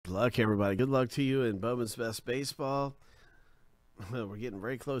luck, everybody. Good luck to you in Bowman's Best Baseball. We're getting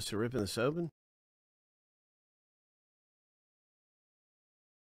very close to ripping this open.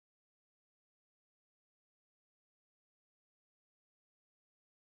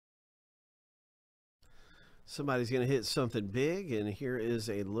 Somebody's going to hit something big, and here is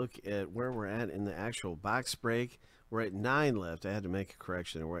a look at where we're at in the actual box break. We're at 9 left. I had to make a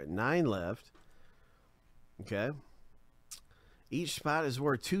correction. We're at 9 left. Okay. Each spot is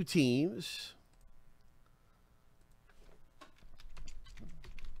worth 2 teams.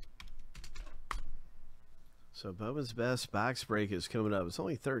 So Bowman's Best box break is coming up. It's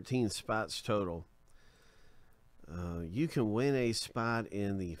only 13 spots total. You can win a spot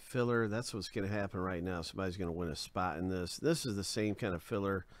in the filler. That's what's going to happen right now. Somebody's going to win a spot in this. This is the same kind of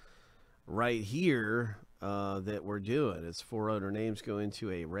filler right here that we're doing. It's 4 owner names go into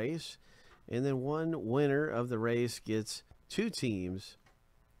a race, and then one winner of the race gets 2 teams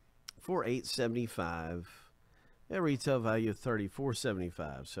for $8.75 at retail value of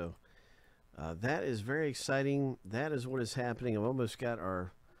 $34.75. So that is very exciting. That is what is happening. I've almost got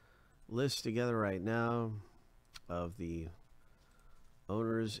our list together right now of the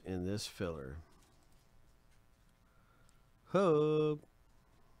owners in this filler. Hope.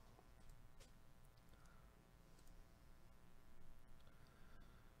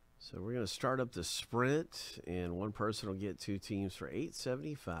 So we're going to start up the sprint, and one person will get 2 teams for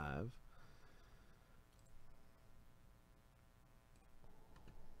 $8.75.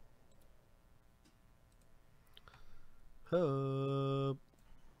 Hope.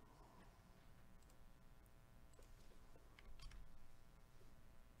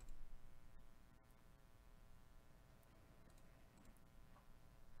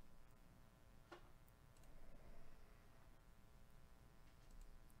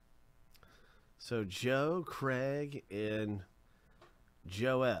 So Joe, Craig, and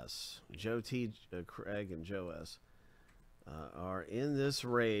Joe S. Joe T, Craig, and Joe S. Are in this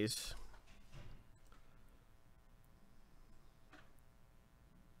race.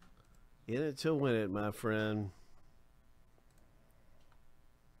 In it to win it, my friend.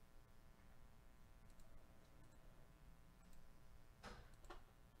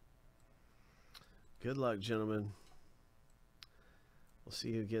 Good luck, gentlemen. We'll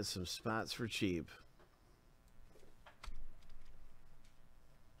see who gets some spots for cheap.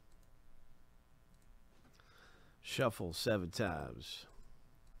 Shuffle 7 times.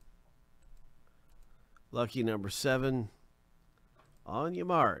 Lucky number 7. On your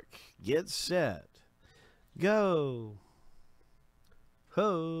mark. Get set. Go.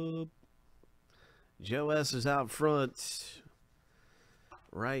 Hope. Joe S. is out front.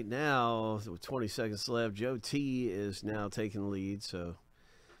 Right now, with 20 seconds left, Joe T is now taking the lead. So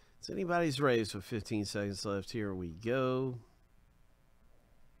it's anybody's race with 15 seconds left. Here we go.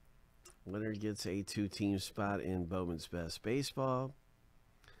 Winner gets a 2-team spot in Bowman's Best Baseball.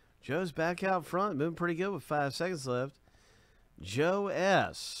 Joe's back out front, moving pretty good with 5 seconds left. Joe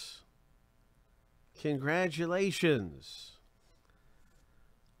S. Congratulations.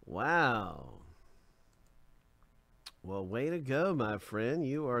 Wow. Well, way to go, my friend.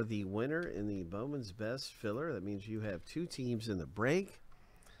 You are the winner in the Bowman's Best filler. That means you have 2 teams in the break.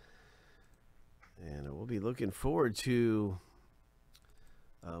 And we'll be looking forward to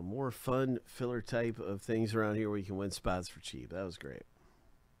more fun filler type of things around here where you can win spots for cheap. That was great.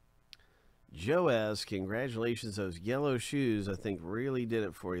 Joe S., congratulations. Those yellow shoes, I think, really did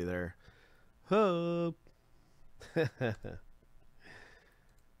it for you there. Hope.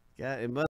 Yeah, it must.